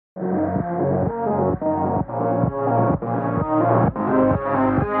Hope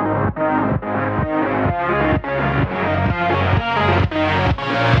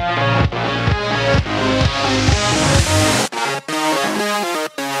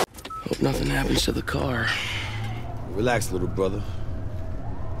nothing happens to the car. Relax, little brother.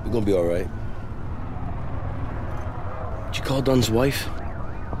 We're gonna be all right. Did you call Dunn's wife?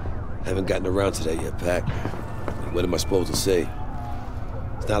 Haven't gotten around to that yet, Pac. What am I supposed to say?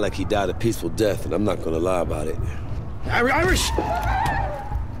 It's not like he died a peaceful death, and I'm not gonna lie about it. Irish!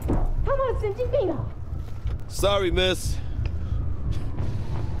 Sorry, miss.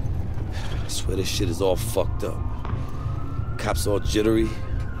 I swear this shit is all fucked up. Cops all jittery.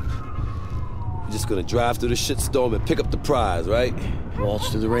 We're just gonna drive through the shitstorm and pick up the prize, right? Waltz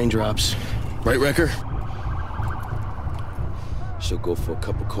through the raindrops. Right, Wrecker? She'll go for a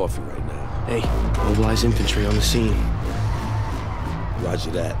cup of coffee right now. Hey, mobilize infantry on the scene.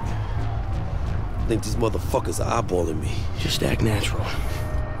 Roger that. I think these motherfuckers are eyeballing me. Just act natural.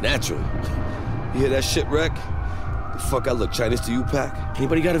 Natural? You hear that shit, Wreck? The fuck I look Chinese to you, Pac?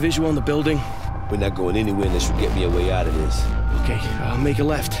 Anybody got a visual on the building? We're not going anywhere unless you get me a way out of this. Okay, I'll make a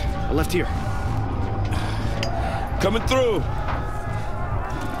left. A left here. Coming through!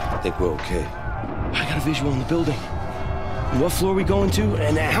 I think we're okay. I got a visual on the building. What floor are we going to?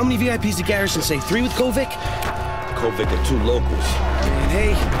 And how many VIPs did Garrison say? 3 with Kovic? Kovic and 2 locals. Man,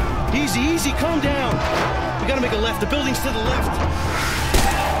 hey, easy, calm down. We gotta make a left. The building's to the left.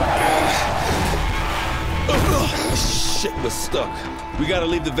 Shit, we're stuck. We gotta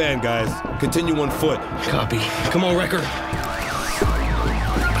leave the van, guys. Continue on foot. Copy. Come on, Wrecker.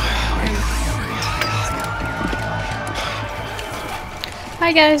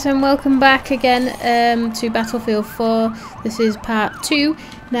 Hi guys, and welcome back again to Battlefield 4. This is part 2.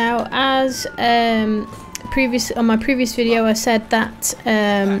 Now, as on my previous video, I said that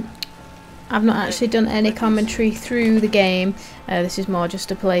I've not actually done any commentary through the game. This is more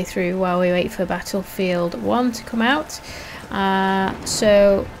just a playthrough while we wait for Battlefield 1 to come out.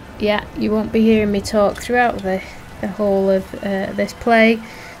 So yeah, you won't be hearing me talk throughout the whole of this play.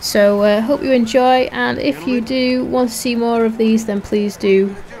 So hope you enjoy, and if you do want to see more of these, then please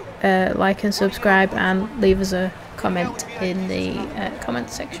do like and subscribe and leave us a comment in the comment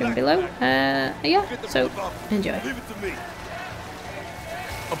section below. Yeah, so enjoy. Leave it to me.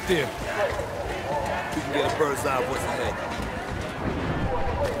 Up there. We can get a bird's eye of what's ahead.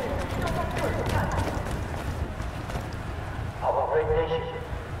 Our great nation,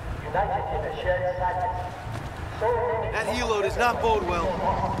 united in a shared sadness. That helo does not bode well.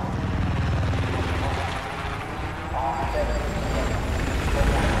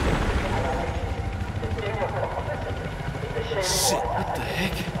 Shit, what the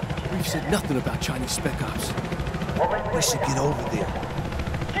heck? We've said nothing about Chinese spec ops. We should get over there.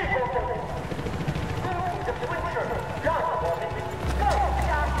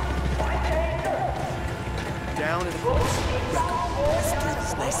 Down and close. Let's do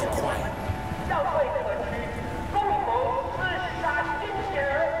this nice and quiet.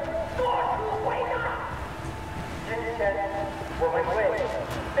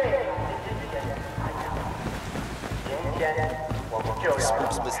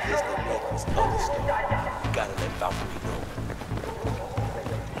 Spokesman's list of makers understood. You gotta let Valkyrie know.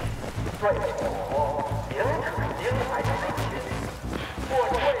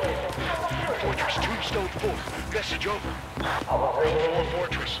 Fortress Tombstone 4, message over.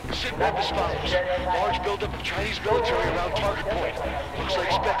 Fortress, signal as follows. Large buildup of Chinese military around target point. Looks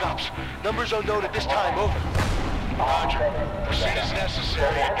like spec ops. Numbers unknown at this time, over. Roger. Proceed as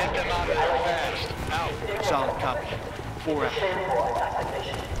necessary and get them out of there fast. Out. Solid copy. 4 out.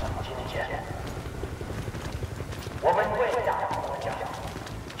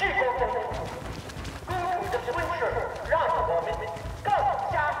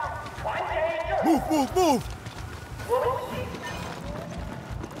 Move!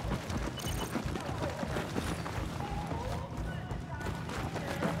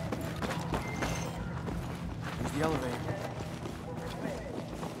 Here's the elevator.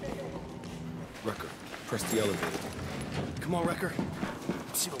 Wrecker, press the elevator. Come on, Wrecker.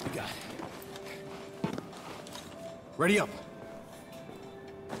 Let's see what we got. Ready up.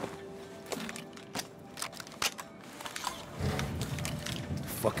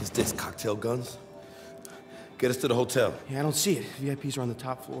 Fuck is this, cocktail guns? Get us to the hotel. Yeah, I don't see it. VIPs are on the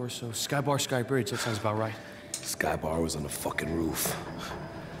top floor, so Sky Bar, Sky Bridge, that sounds about right. Sky Bar was on the fucking roof.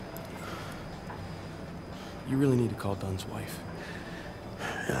 You really need to call Dunn's wife.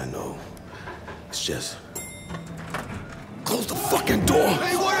 Yeah, I know. It's just... Close the fucking door!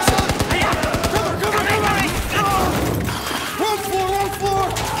 Hey, what is it? Hey, cover! Wrong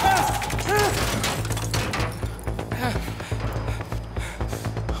floor!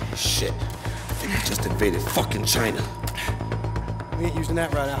 invaded fucking China. We ain't using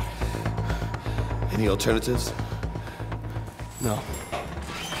that route out. Any alternatives? No.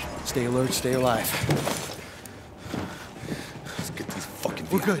 Stay alert, stay alive. Let's get these fucking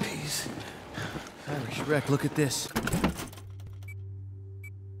We're good. VIPs. Irish wreck, look at this. Did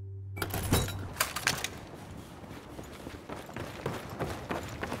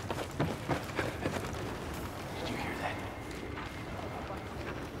you hear that?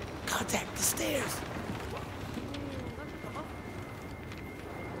 Contact the stairs.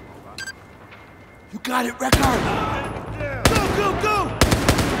 You got it, Reckard! Go, go, go!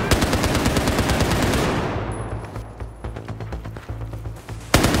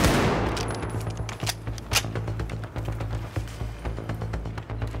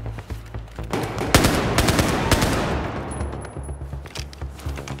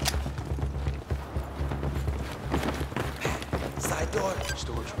 Side door.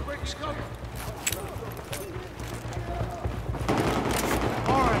 Storage room.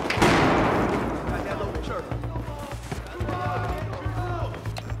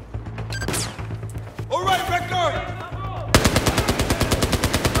 All right, Reckard!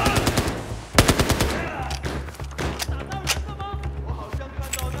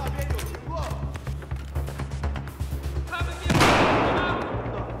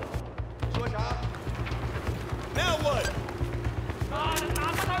 Now what?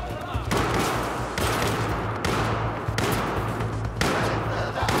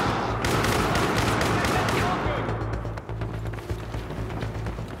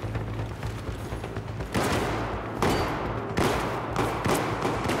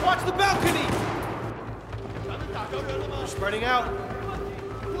 Watch the balcony! We're spreading out.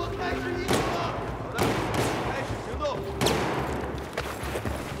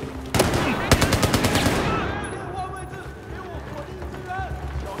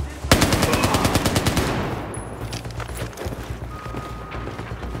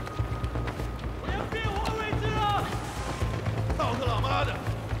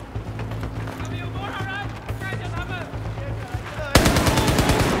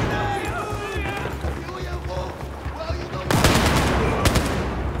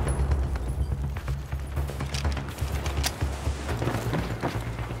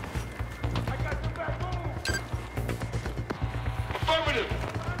 Affirmative.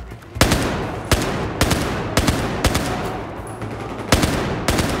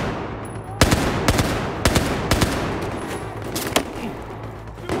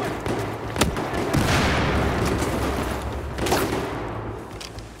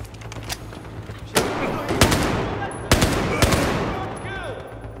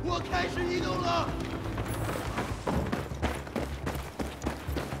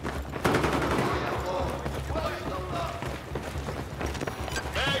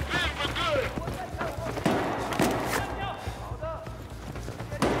 Bag in for good.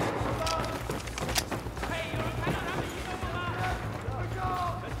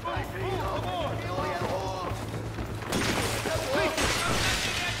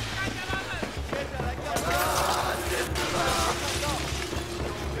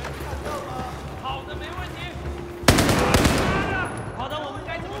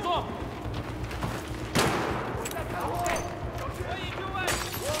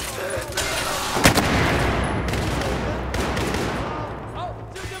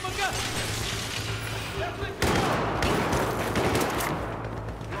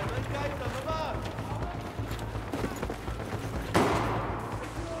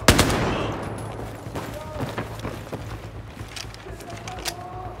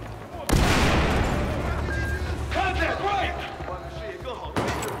 Contact, right!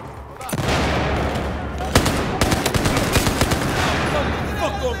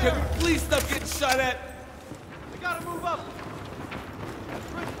 Fuck off, can we please stop getting shot at? We gotta move up.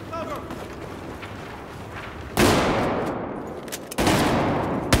 Cover.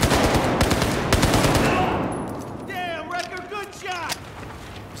 Damn, Wrecker, good shot!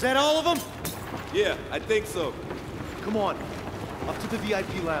 Is that all of them? Yeah, I think so. Come on, up to the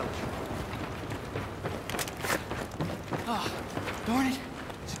VIP lounge. Ah, darn it.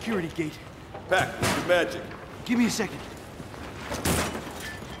 Security gate. Pack, your magic. Give me a second.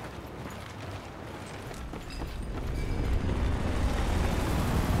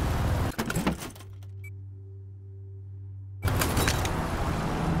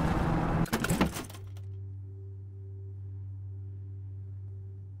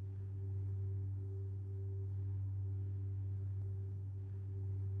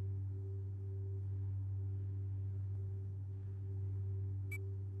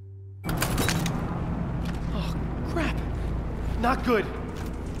 Not good.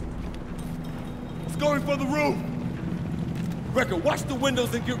 going for the roof. Wrecker, watch the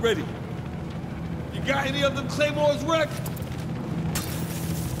windows and get ready. You got any of them claymores, Wreck?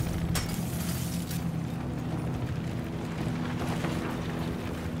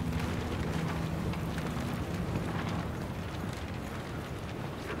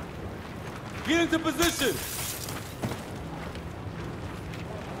 Get into position.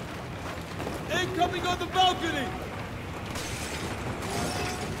 Incoming on the balcony.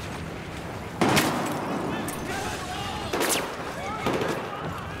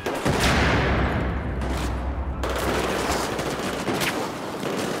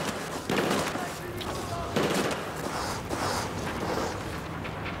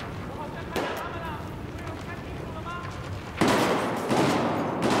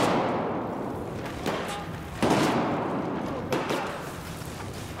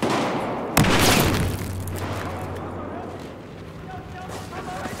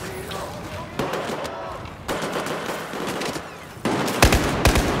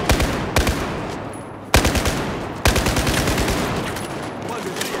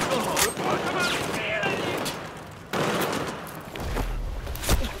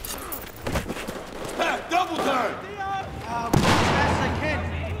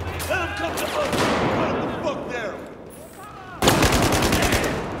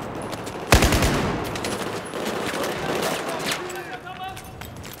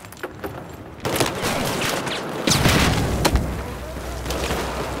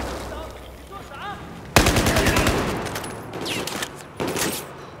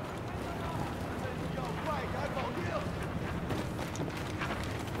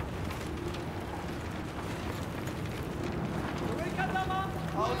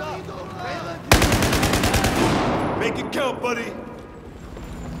 Make it count, buddy.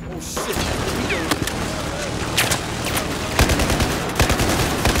 Oh, shit.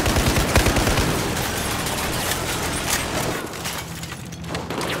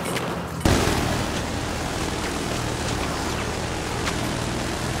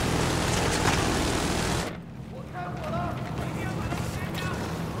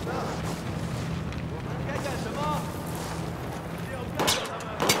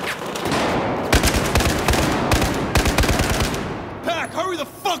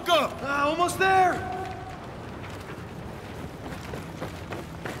 Almost there!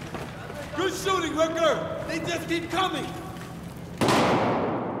 Good shooting, Wrecker! They just keep coming!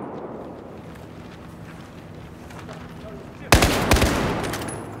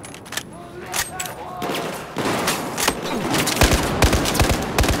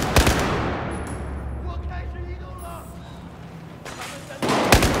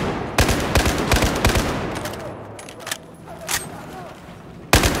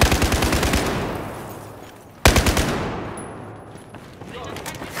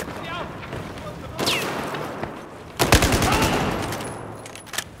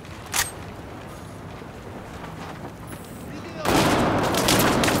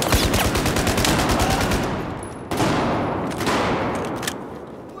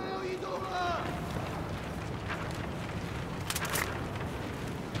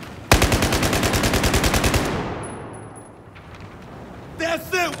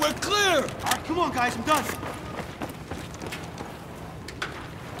 That's it! We're clear! All right, come on, guys. I'm done.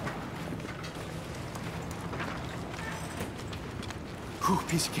 Whew,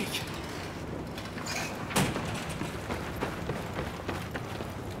 piece of cake.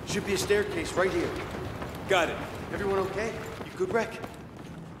 Should be a staircase right here. Got it. Everyone okay? You good, Wreck?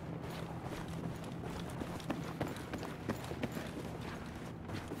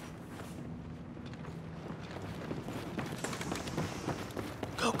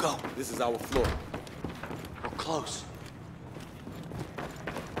 Go, go. This is our floor. We're close.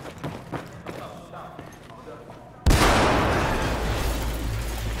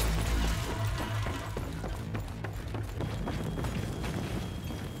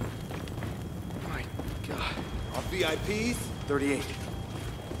 My God. Our VIPs? 38.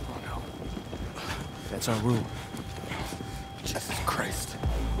 Oh, no. That's our room. Jesus Christ.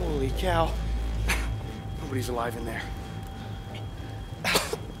 Holy cow. Nobody's alive in there.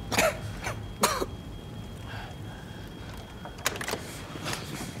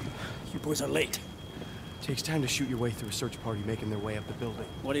 Boys are late. Takes time to shoot your way through a search party making their way up the building.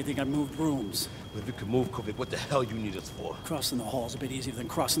 What do you think? I moved rooms. If you can move, Kovic, what the hell you need us for? Crossing the hall's a bit easier than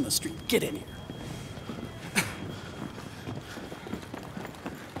crossing the street. Get in here.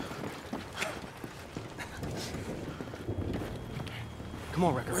 Come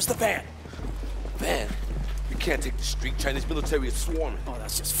on, Wrecker. Where's the van? Van? We can't take the street. Chinese military is swarming. Oh,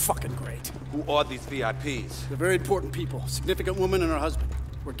 that's just fucking great. Who are these VIPs? They're very important people. Significant woman and her husband.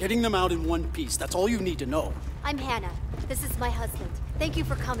 We're getting them out in one piece. That's all you need to know. I'm Hannah. This is my husband. Thank you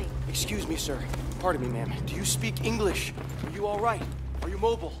for coming. Excuse me, sir. Pardon me, ma'am. Do you speak English? Are you all right? Are you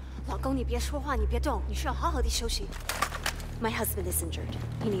mobile? 老公，你别说话，你别动，你需要好好地休息。My husband is injured.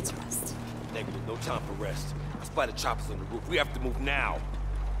 He needs rest. Negative, no time for rest. I spotted choppers on the roof. We have to move now.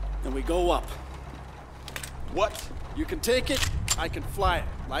 Then we go up. What? You can take it, I can fly it.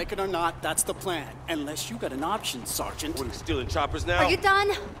 Like it or not, that's the plan. Unless you got an option, Sergeant. What, are we stealing choppers now? Are you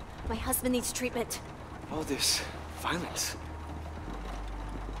done? My husband needs treatment. All this violence.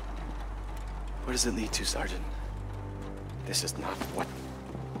 Where does it lead to, Sergeant? This is not what...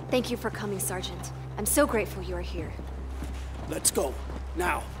 Thank you for coming, Sergeant. I'm so grateful you are here. Let's go.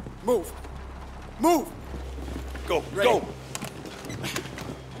 Now. Move. Move! Go, Ready. go!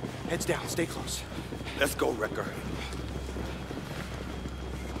 Heads down. Stay close. Let's go, Wrecker.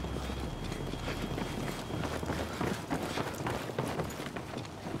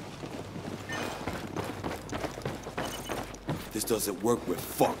 If this doesn't work, we're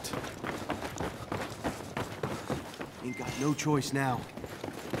fucked. Ain't got no choice now.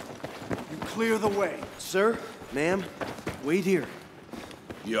 You clear the way. Sir, ma'am, wait here.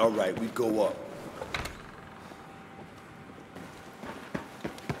 Yeah, all right, we go up.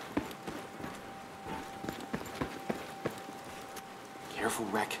 Careful,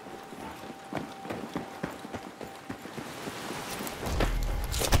 Wreck.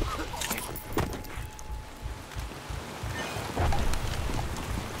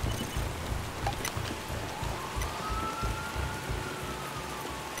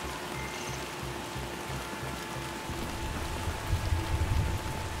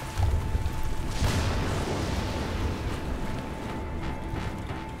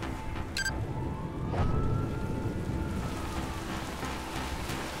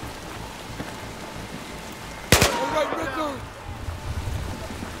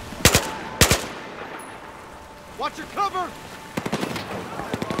 Watch your cover!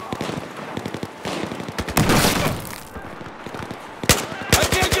 I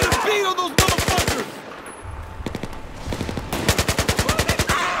can't get a beat on those motherfuckers!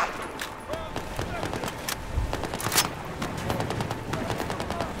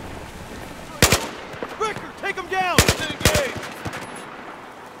 Ricker, take him down! Engage!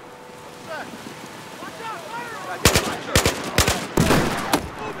 Watch out! Fire!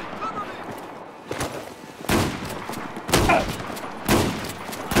 Move it! Cover me!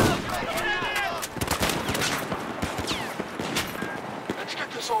 Let's get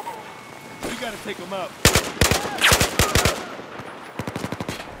this over. We gotta take him out.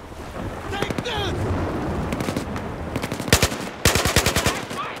 Take this!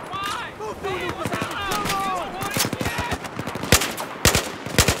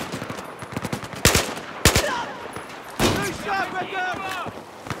 Nice shot, Ricker!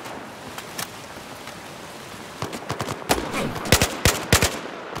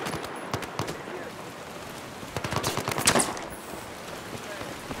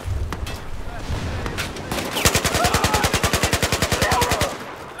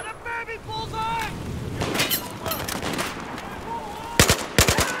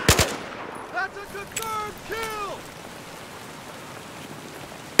 That's a confirmed kill!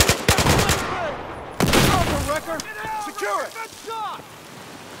 Cover, Wrecker! Secure it! Good shot!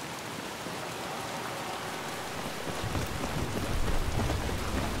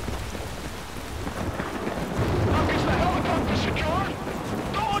 Is the helicopter secured?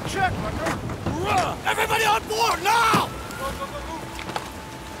 Go on check, Wrecker! Everybody on board, now!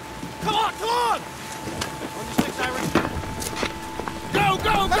 Come on, come on! On your sticks, Irish. Go,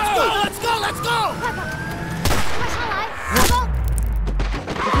 go, go! Let's go! Let's go! 快上来，老公！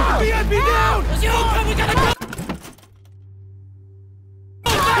 VIP down! You come, we gotta go! I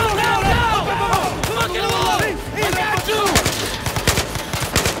got you!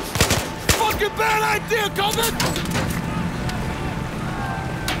 Fucking bad idea, Coven!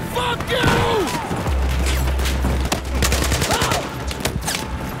 Fuck you!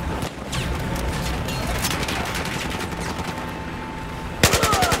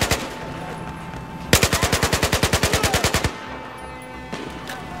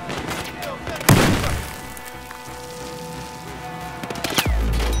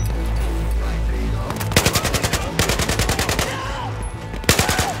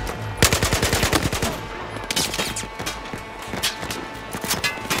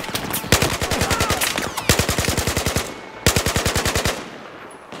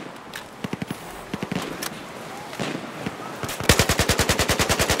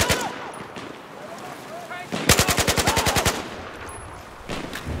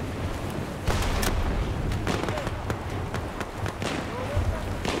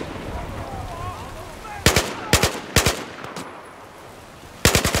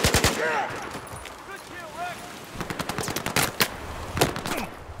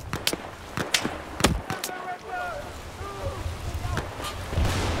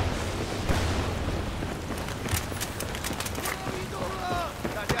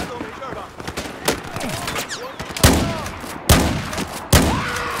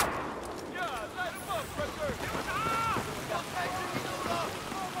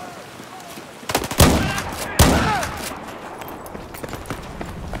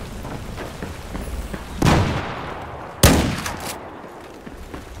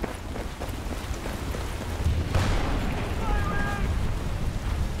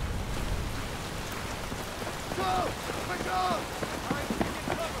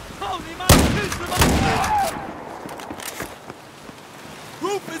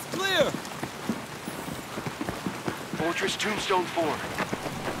 It's clear! Fortress Tombstone 4. Go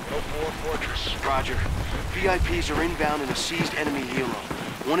 4, Fortress. Roger. VIPs are inbound in a seized enemy helo.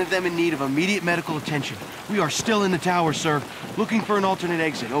 One of them in need of immediate medical attention. We are still in the tower, sir. Looking for an alternate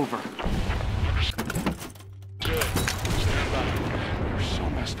exit. Over. Good. Stand by. We're so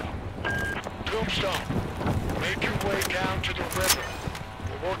messed up. Tombstone, make your way down to the river.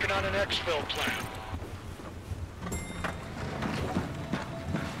 We're working on an exfil plan.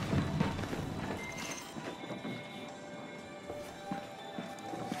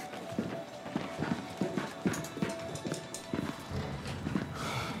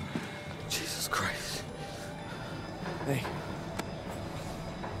 Hey.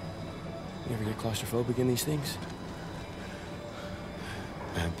 You ever get claustrophobic in these things?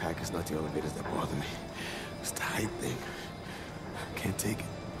 Man, pack is not the elevators that bother me. It's the height thing. Can't take it.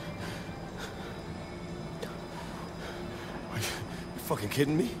 Are you fucking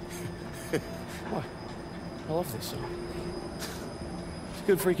kidding me? What? I love this song. It's a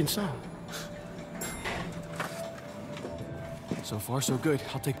good freaking song. So far, so good.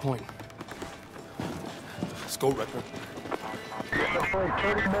 I'll take point. Let's go, Wrecker.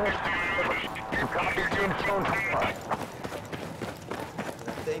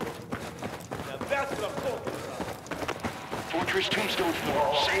 Fortress Tombstone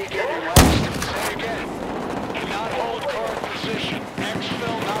 4. Say again, your last. Say again. Cannot hold current position.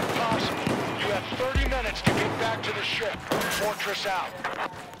 Exfil not possible. You have 30 minutes to get back to the ship. Fortress out.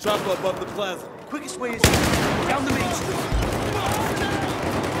 Chopper above the plaza. Quickest way is down the main street.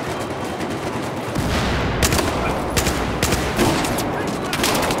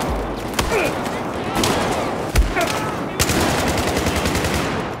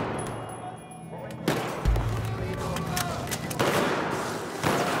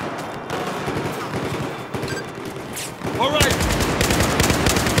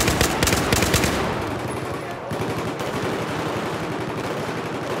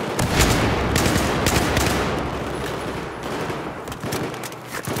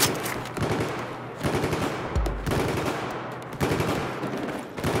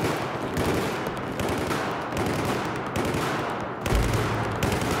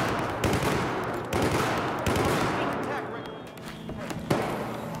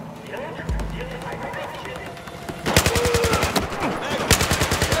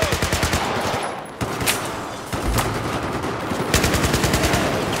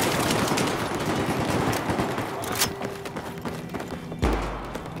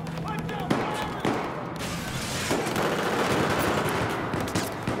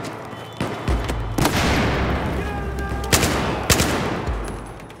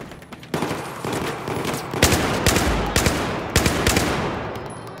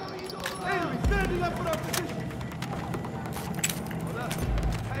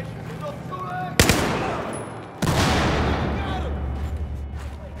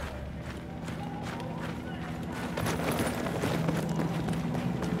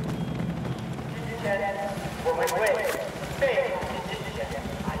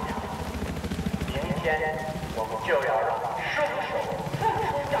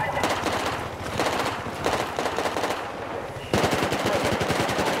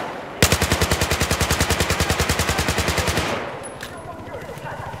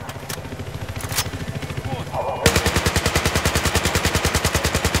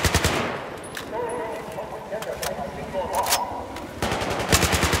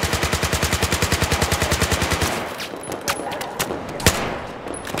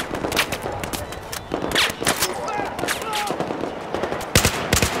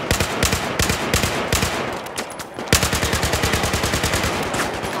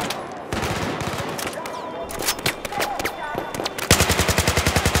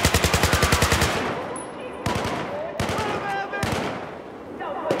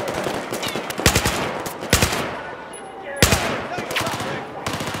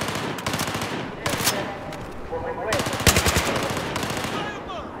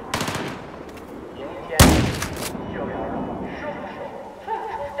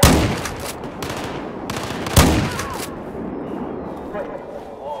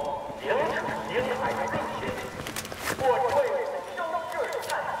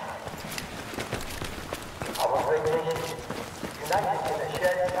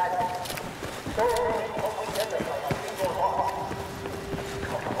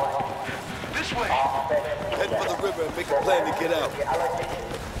 This way! Head for the river and make a plan to get out.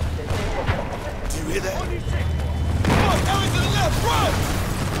 Do you hear that? Come on, Ellie to the left, run!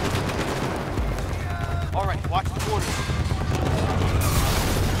 All right, watch the border.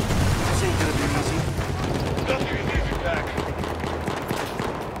 This ain't gonna be easy. Nothing easy back.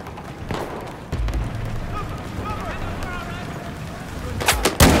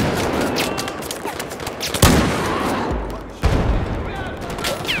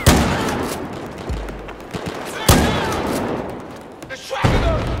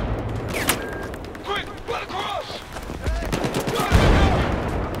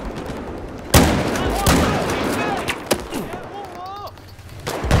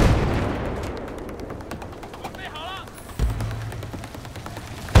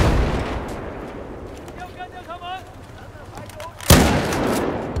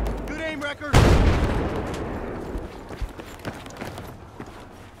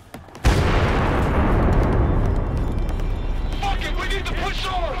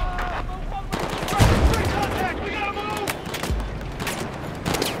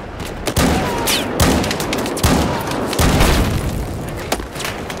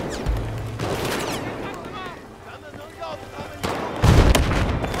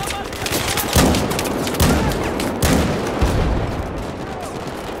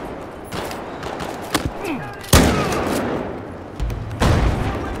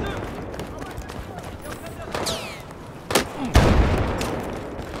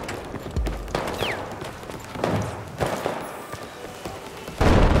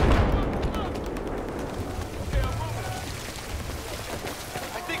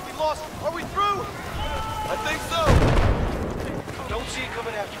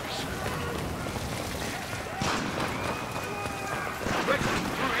 coming after us.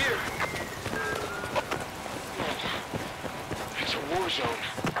 Through here. It's a war zone.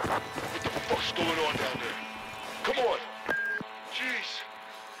 What the fuck's going on down there? Come on. Jeez.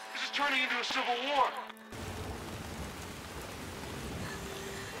 This is turning into a civil war.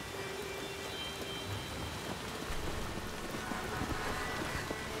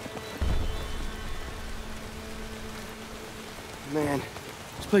 Man,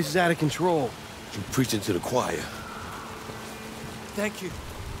 this place is out of control. You're preaching to the choir. Thank you.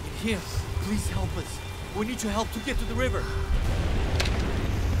 In here, please help us. We need your help to get to the river.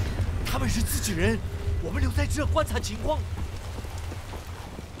 他们是自己人，我们留在这观察情况。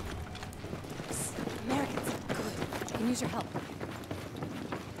 Americans, good. I can use your help.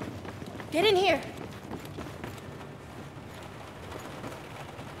 Get in here.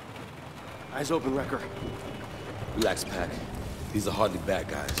 Eyes open, Wrecker. Relax, Pac. These are hardly bad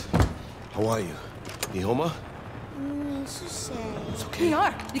guys. How are you? You home? 你是谁？ It's okay. 女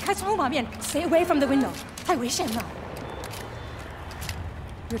儿，离开窗户旁边 ，Stay away from the window， 太危险了。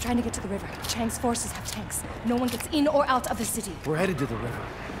We're trying to get to the river. Chang's forces have tanks. No one gets in or out of the city. We're headed to the river.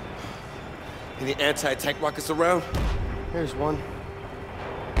 Any anti-tank rockets around? There's one.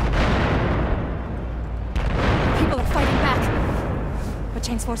 People are fighting back. But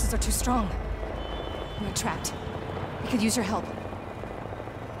Chang's forces are too strong. We're trapped. We could use your help.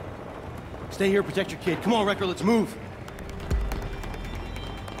 Stay here, protect your kid. Come on, Wrecker, let's move.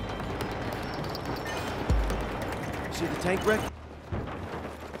 See the tank wreck?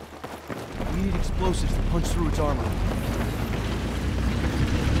 We need explosives to punch through its armor.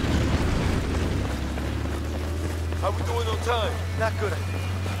 How we doing on time? Not good, I think.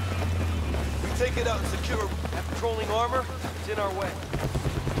 We take it out and secure that patrolling armor. It's in our way.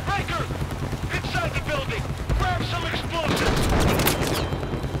 Riker! Inside the building! Grab some explosives!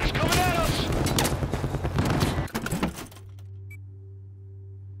 It's coming at us!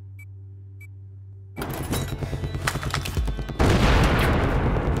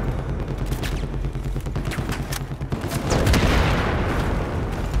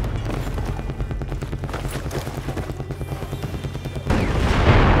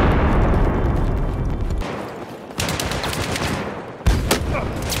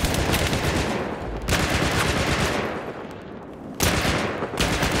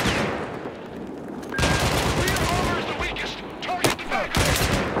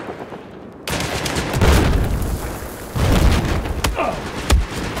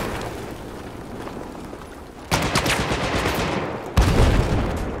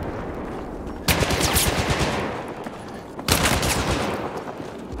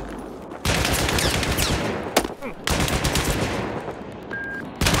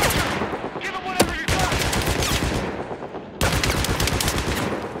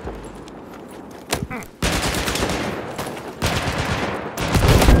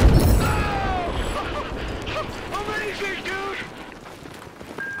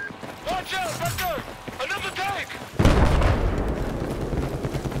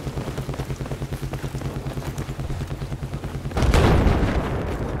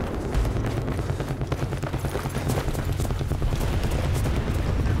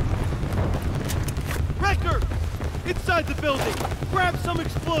 Inside the building! Grab some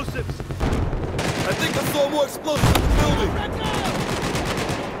explosives! I think I saw more explosives in the building!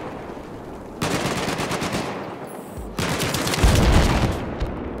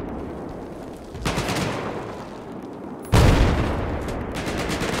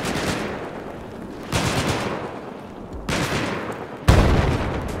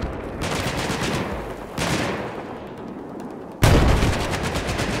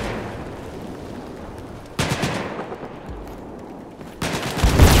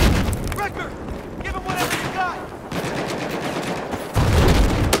 Give him whatever you got!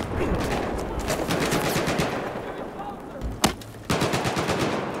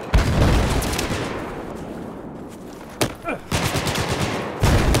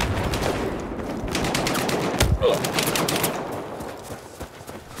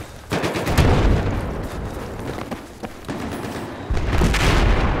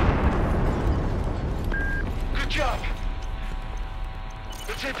 Good job.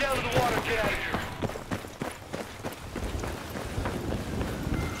 Let's head down to the water and get out of here.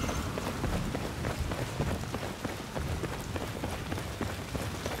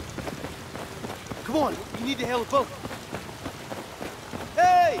 Come on, we need to hail a boat.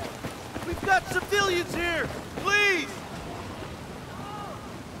 Hey! We've got civilians here! Please!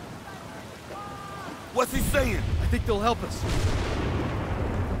 What's he saying? I think they'll help us.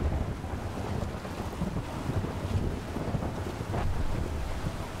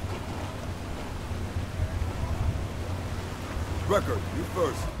 Record, you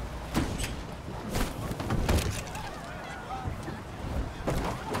first.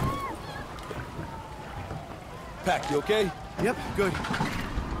 Pack, you okay? Yep, good.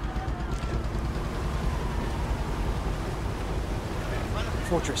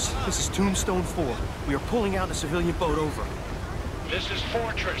 Fortress, this is Tombstone 4. We are pulling out a civilian boat over. This is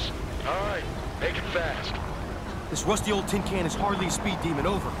Fortress. All right, make it fast. This rusty old tin can is hardly a speed demon,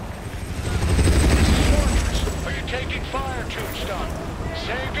 over. This is Fortress. Are you taking fire, Tombstone?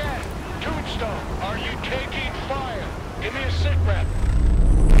 Say again. Tombstone, are you taking fire? Give me a sit rep.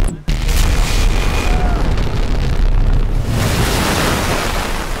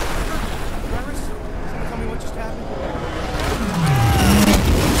 Iris, tell me what just happened.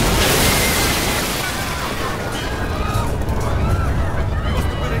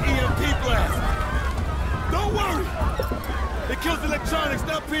 Kills electronics,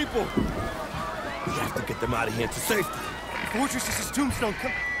 not people. We have to get them out of here to safety. Fortress, this is Tombstone.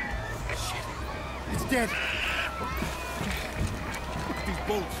 Come. Shit. It's dead. Look at these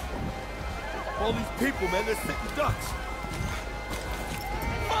boats. All these people, man, they're sitting ducks.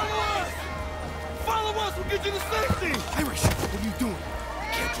 Follow us! Follow us, we'll get you to safety! Irish, what are you doing?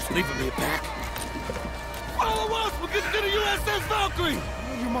 You can't just leave me back. Follow us, we'll get you to the USS Valkyrie!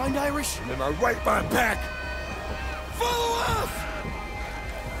 You in your mind, Irish? I'm in my right mind, Pack. Follow us!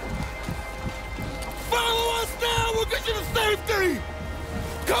 Follow us now! We'll get you to safety!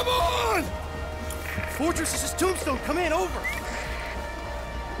 Come on! Fortress, this is Tombstone. Come in, over.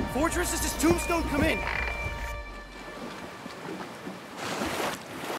 Fortress, this is Tombstone. Come in.